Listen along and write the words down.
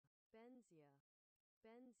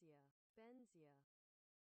benzya, benzya.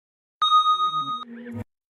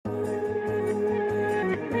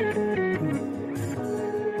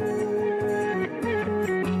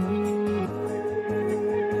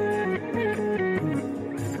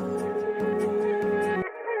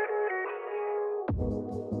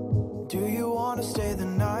 Do you wanna stay the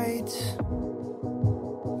night?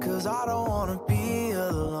 'Cause I don't wanna be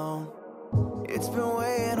alone. It's been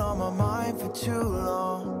weighing on my mind for too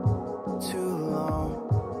long, too long.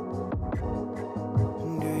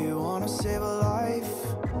 Do you wanna save a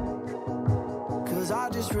life? 'Cause I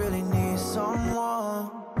just really need someone.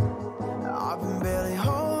 I've been barely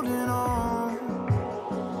holding on,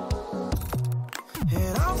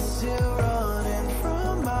 and I'm still running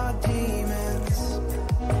from my demons.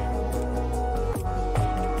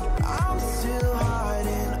 I'm still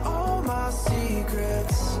hiding all my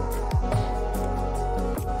secrets,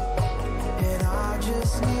 and I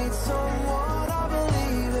just need someone I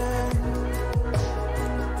believe in.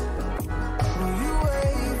 Will you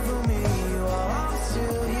wait for me while I'm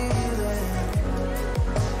still healing?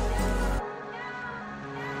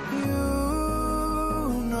 You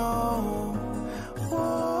know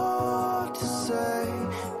what to say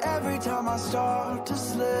every time I start to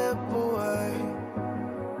slip away,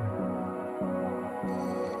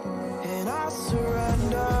 and I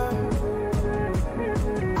surrender.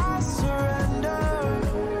 I surrender.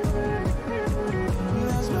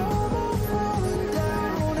 There's no more falling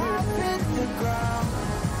down. I've hit the ground,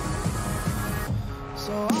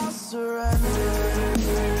 so I surrender.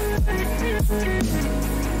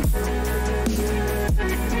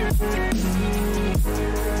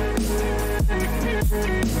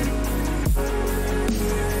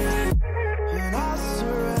 And I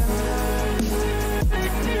surrender.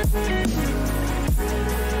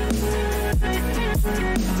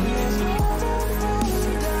 There's no more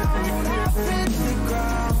falling down. I've hit the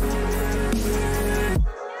ground.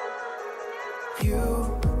 You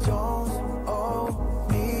don't owe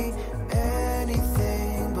me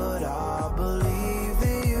anything, but I believe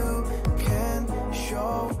that you can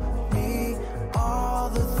show me all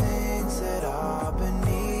the things that I've been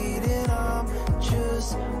needing. I'm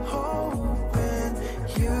just hoping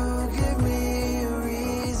you give me a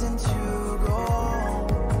reason to go on.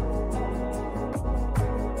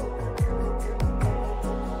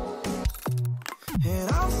 And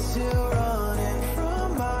I'm still running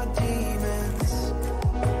from my demons.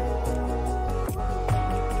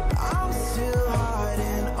 I'm still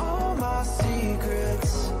hiding all my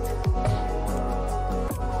secrets,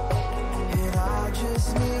 and I just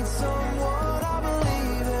need someone I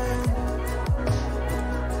believe in.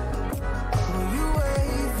 Will you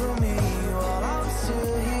wait for me while I'm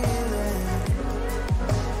still healing?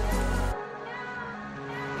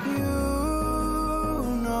 You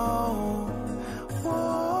know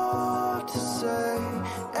what to say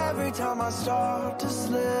every time I start to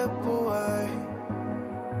slip away,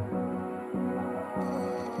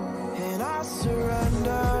 and I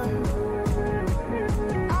surrender.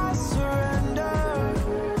 I surrender.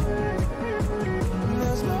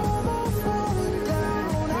 There's no more falling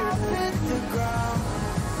down. I've hit the ground,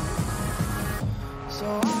 so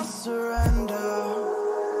I surrender.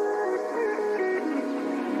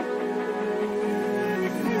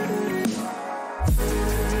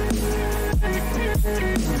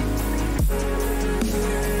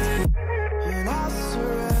 And I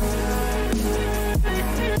surrender.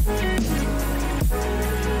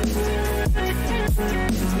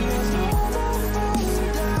 There's no more falling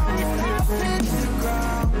down. I've hit the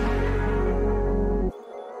ground.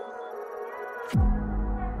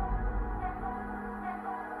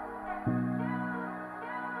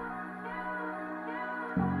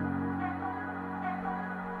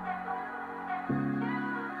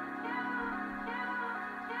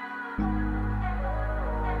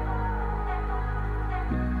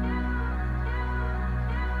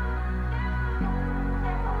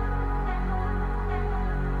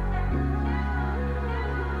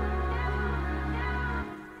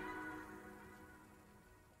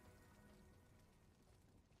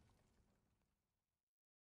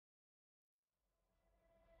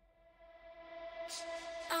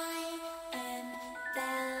 I am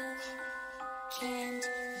Belle, can't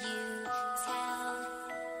you tell?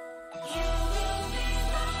 You will be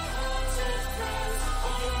my haunted place,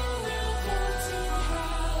 you will go to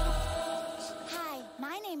hell. Hi,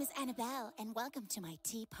 my name is Annabelle, and welcome to my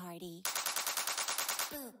tea party.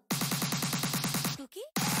 Boo. Spooky?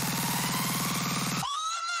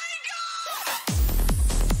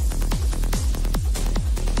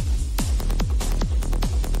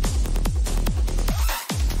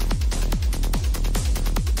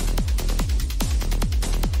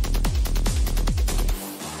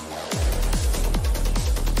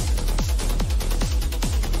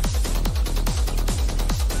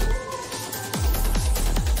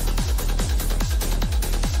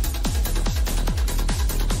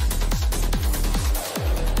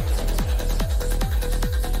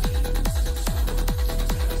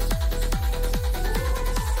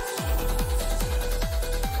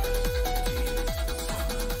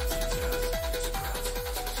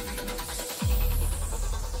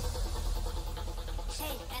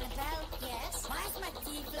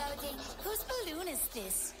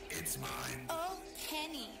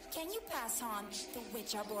 on the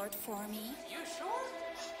Ouija board for me? You sure?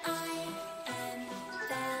 I am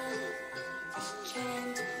Belle. Can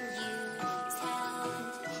you tell?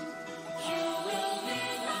 You will be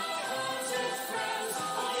my haunted friend,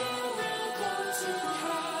 or you will go to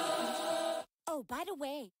hell. Oh, by the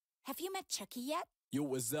way, have you met Chucky yet? Yo,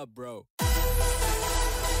 what's up, bro?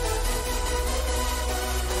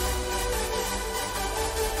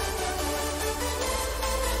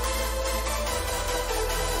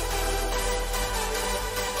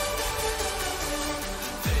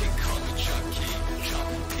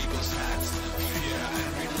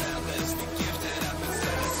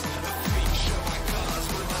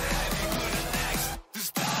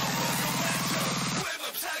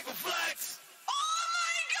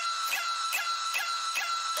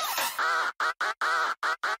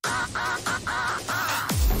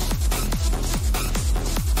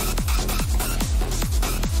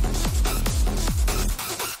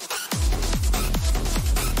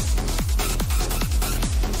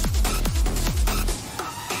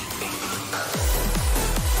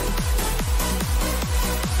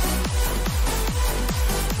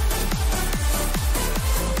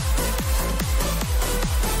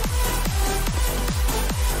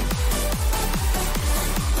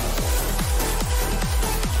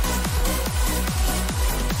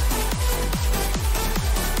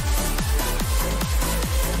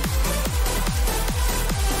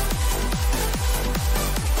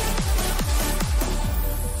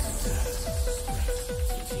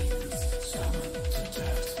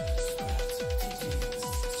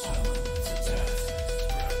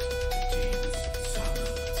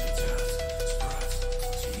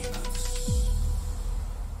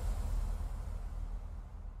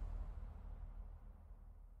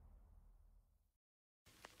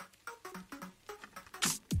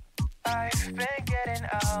 I've been getting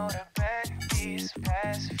out of bed these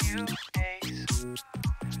past few days.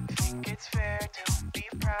 Think it's fair to be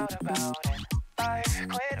proud about it. I've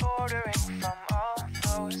quit ordering from all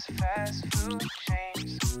those fast food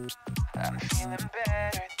chains. I'm feeling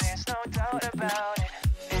better, there's no doubt about it.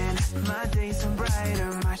 And my days are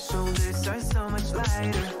brighter, my shoulders are so much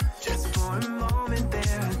lighter. Just for a moment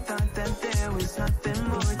there, I thought that there was nothing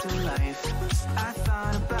more to life. I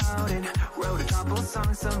thought about it, wrote a couple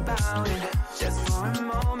songs about it. Just for a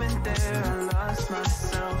moment there, I lost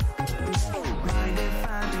myself. Mind if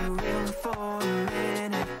I be real for a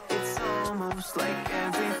minute? It's almost like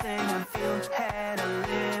everything I feel had a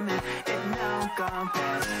limit. It now gone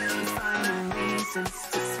past. Finding reasons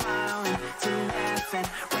to smile and to laugh, and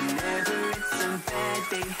whenever it's a bad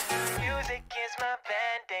day, music is my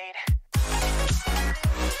band-aid.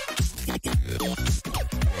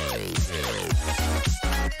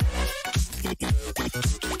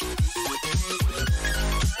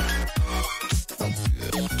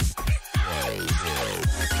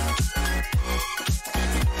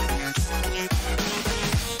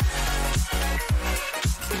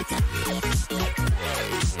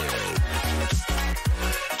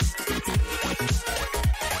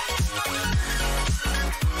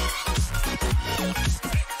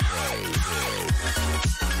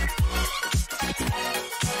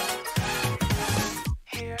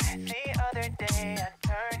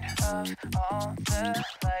 All the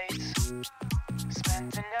lights,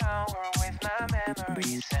 spent an hour with my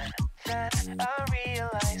memories, and then I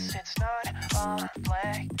realized it's not all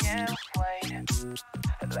black and white.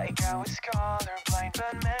 Like I was colorblind,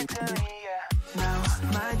 but mentally, yeah. Now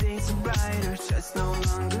my days are brighter, just no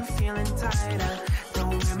longer feeling tired. I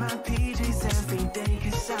don't wear my PJs every day,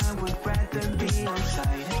 'cause I would rather be on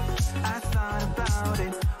site. I thought about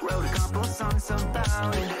it, wrote a couple songs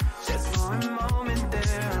about it. Just for a moment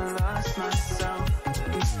there, I lost myself.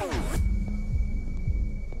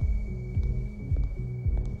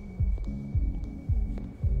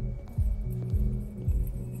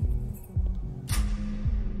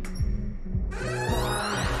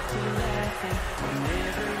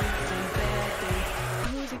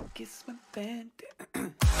 Music is my band.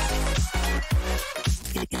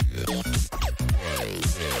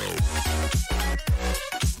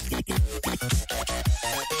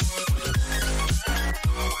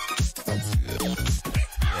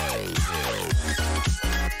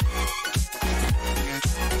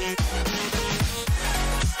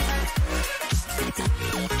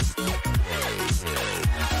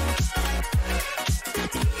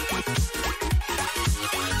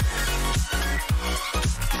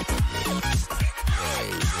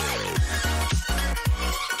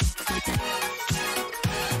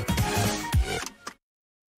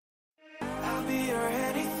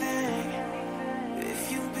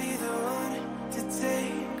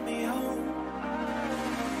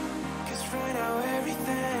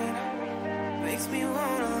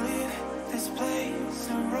 this place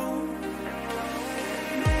a room.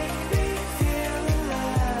 Make me feel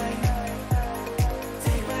alive.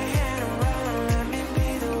 Take my hand and run, let me be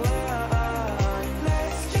the one.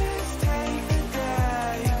 Let's just take a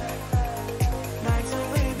dive. Night's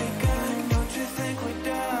only begun, don't you think we're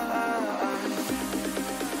done?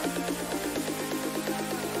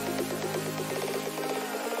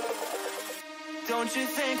 Don't you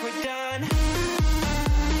think we're done?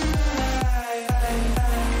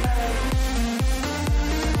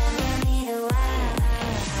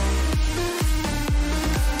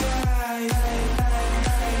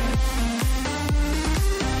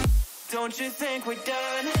 Don't you think we're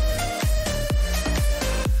done?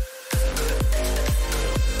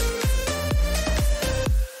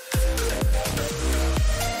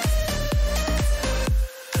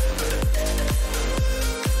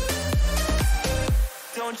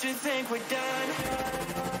 Don't you think we're done?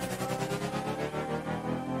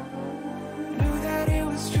 Knew that it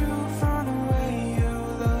was true from the way you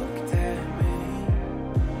looked at me.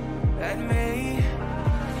 At me.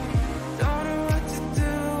 Don't know what to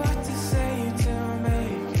do, what to say to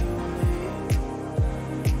make you leave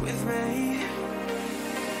with me.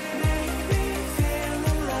 Make me feel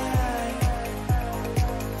alive.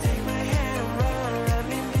 Take my hand and run, let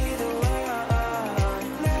me be the one.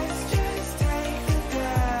 Let's just take a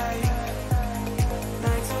dive.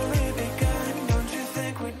 Night's only begun, don't you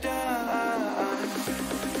think we're done?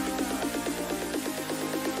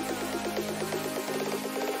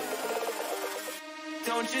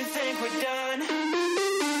 Don't you think we're done?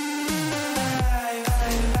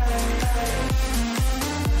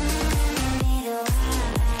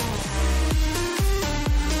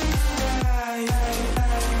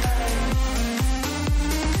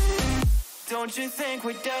 Don't you think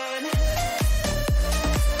we're done?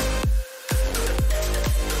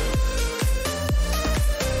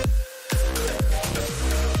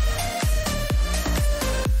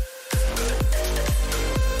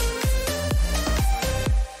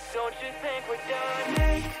 Don't you think we're done?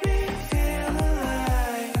 Make me feel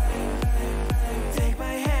alive. Take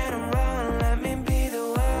my hand and run, let me be the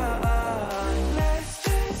one. Let's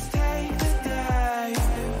just take the dive.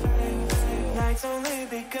 Night's only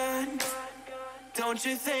begun. Don't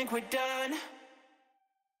you think we're done?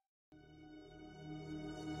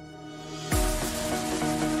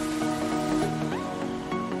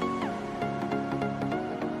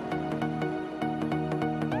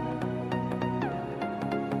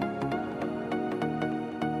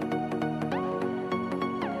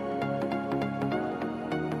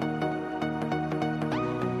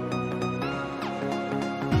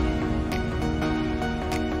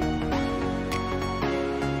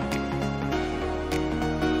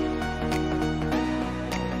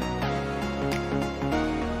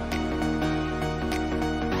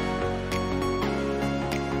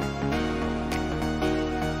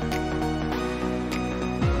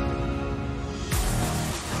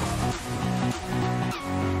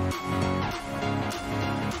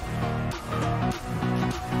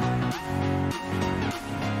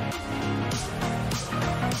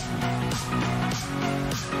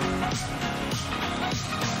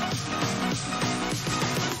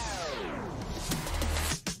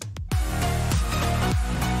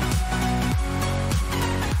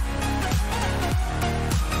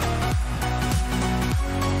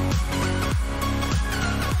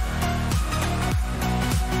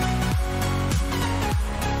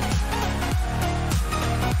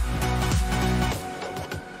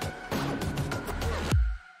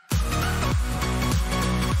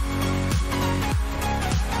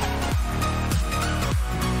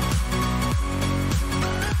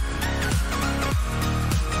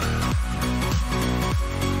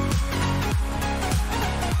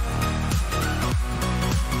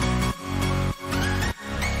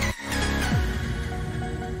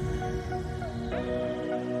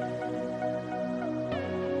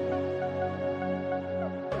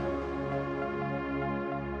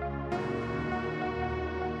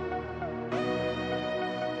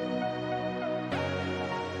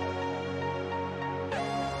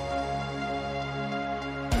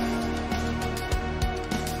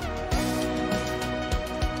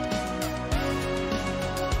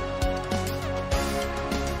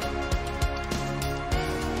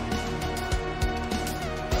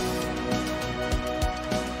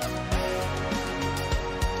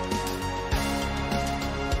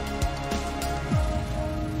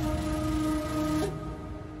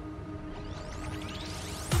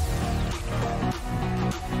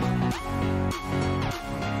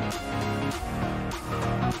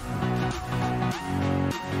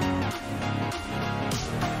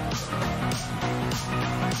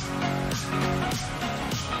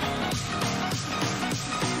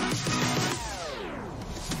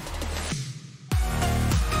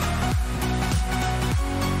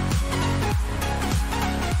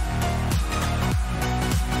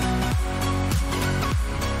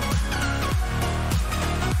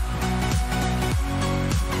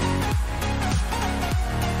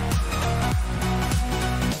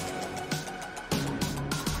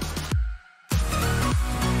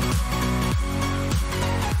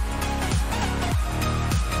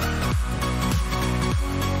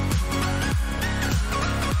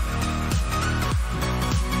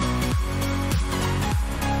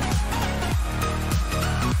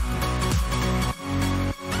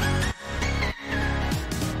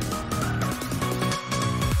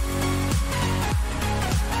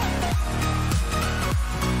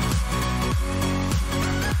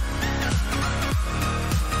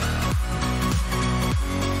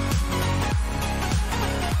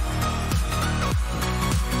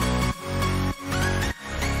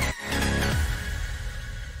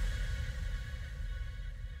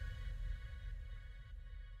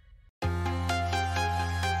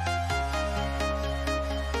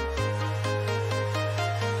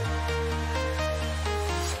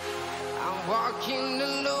 walking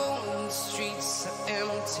alone, the streets are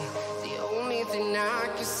empty. The only thing I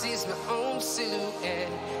can see is my own silhouette.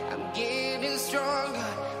 I'm getting stronger,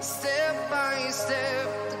 step by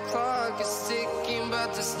step. The clock is ticking,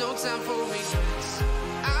 but there's no time for regrets.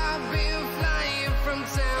 I've been flying from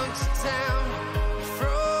town to town,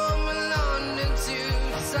 from London to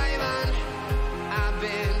Taiwan. I've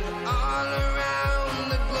been all around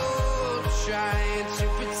the globe, trying to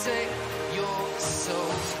protect your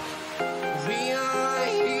soul. We are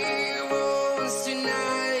heroes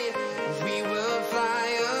tonight. We will fly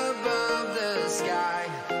above the sky.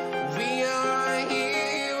 We are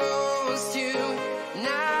heroes tonight.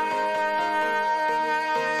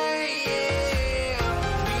 Yeah.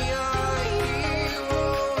 We are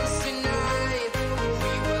heroes tonight.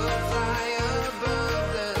 We will fly above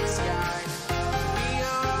the sky. We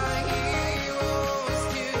are heroes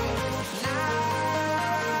tonight.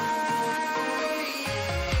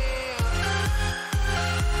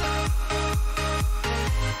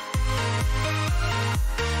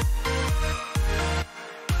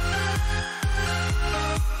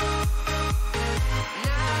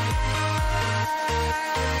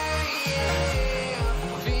 Yeah.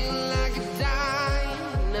 Feel like a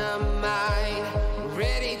dynamite,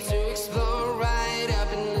 ready to explore right up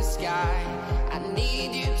in the sky. I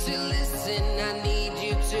need you to listen, I need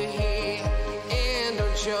you to hear, and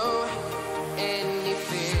don't show any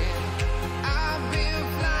fear. I've been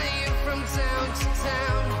flying from town to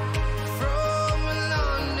town, from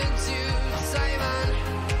London to Taiwan.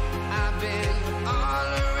 I've been all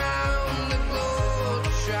around the globe,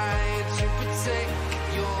 trying to protect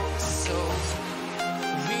your soul.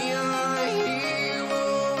 We are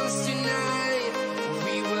heroes tonight.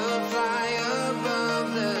 We will fly above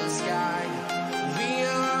the sky. We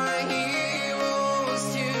are heroes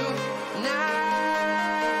tonight.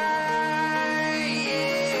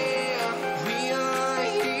 Yeah. We are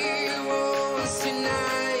heroes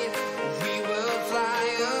tonight. We will fly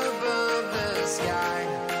above the sky.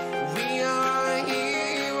 We are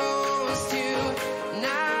heroes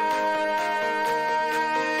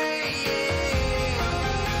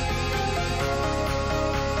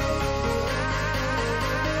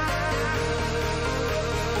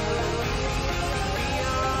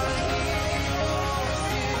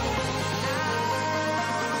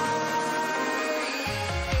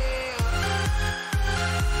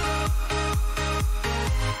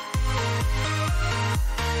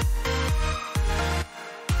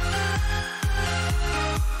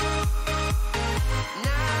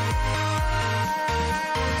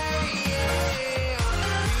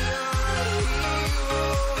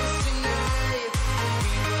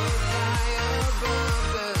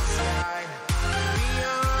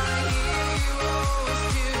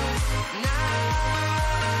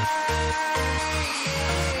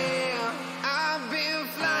I've been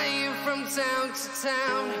flying from town to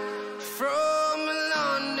town, from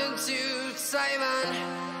London to Taiwan.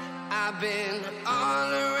 I've been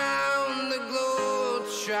all around the globe,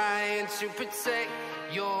 trying to protect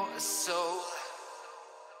your soul.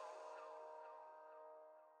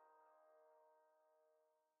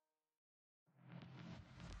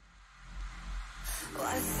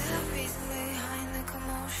 What's the reason behind the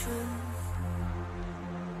commotion?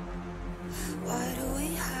 Why do we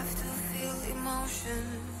have to feel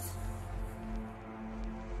emotions?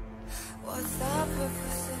 What's the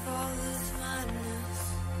purpose of all this madness?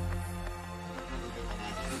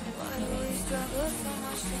 Why do we struggle so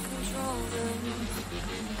much to control them?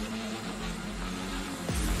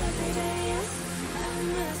 Every day, yes, I'm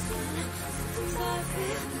missing. Sometimes I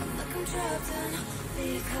feel like I'm trapped in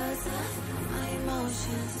because of my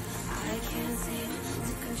emotions. I can't seem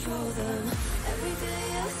to control them. Every day,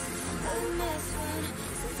 yes, I'm missing.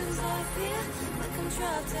 Sometimes I feel like I'm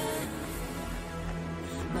trapped in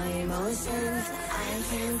my emotions. I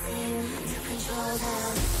can't seem to control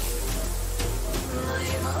them. My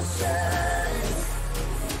emotions.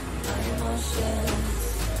 My emotions.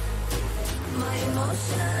 My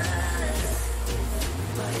emotions.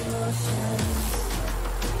 My emotions.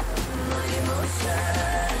 My emotions.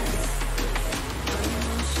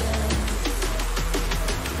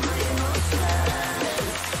 My emotions.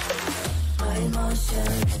 My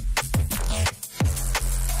emotions.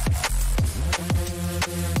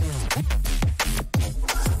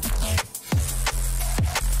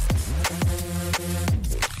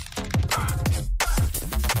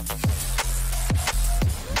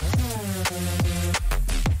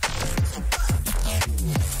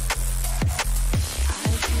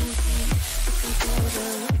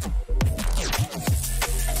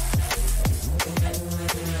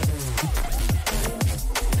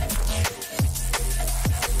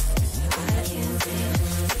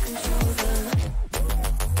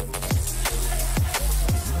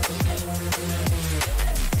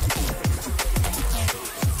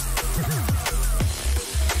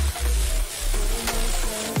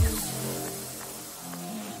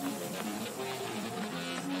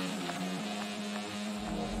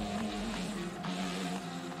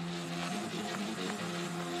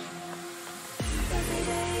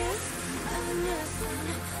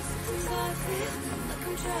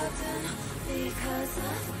 trapped in because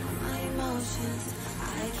of my emotions.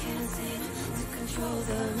 I can't seem to control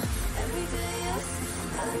them. Every day is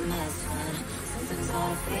a mess when sometimes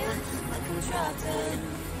I feel like I'm trapped in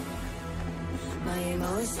my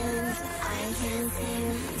emotions. I can't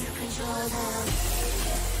seem to control them.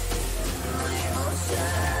 My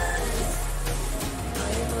emotions.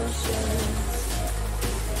 My emotions.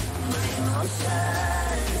 My emotions.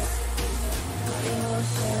 My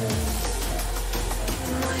emotions. My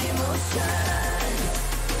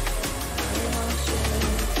emotions.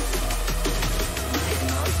 My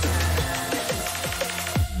emotions.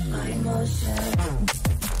 My emotions.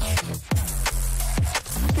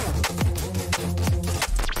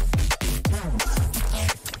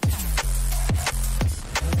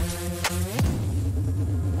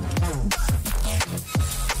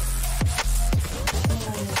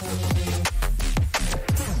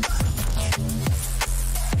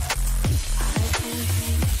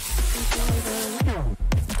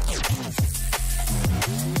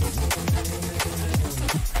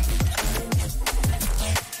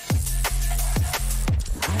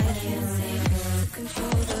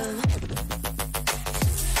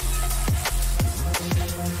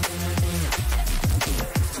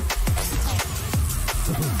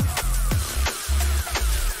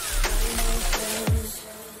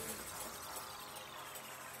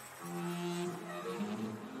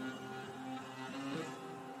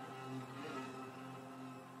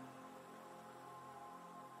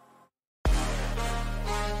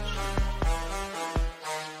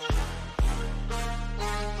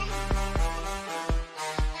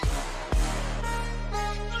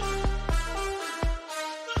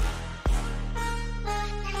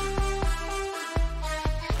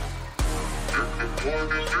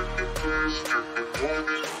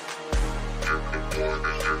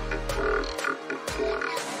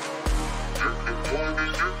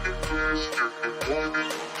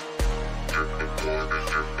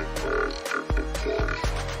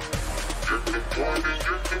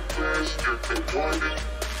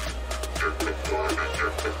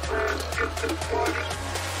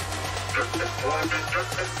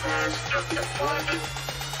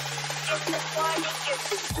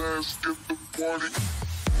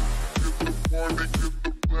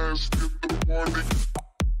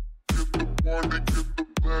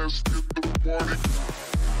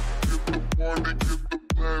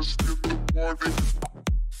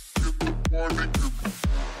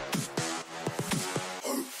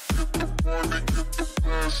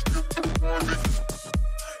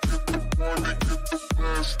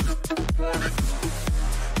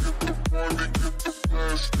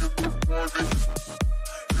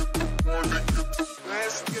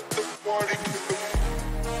 Get the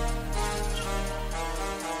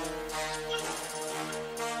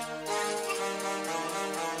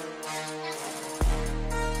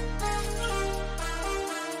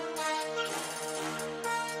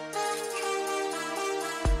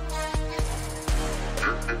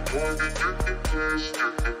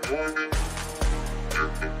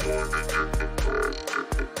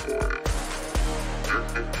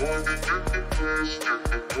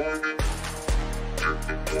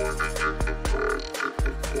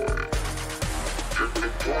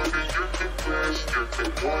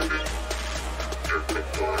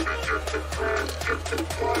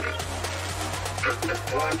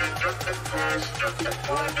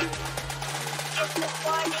party.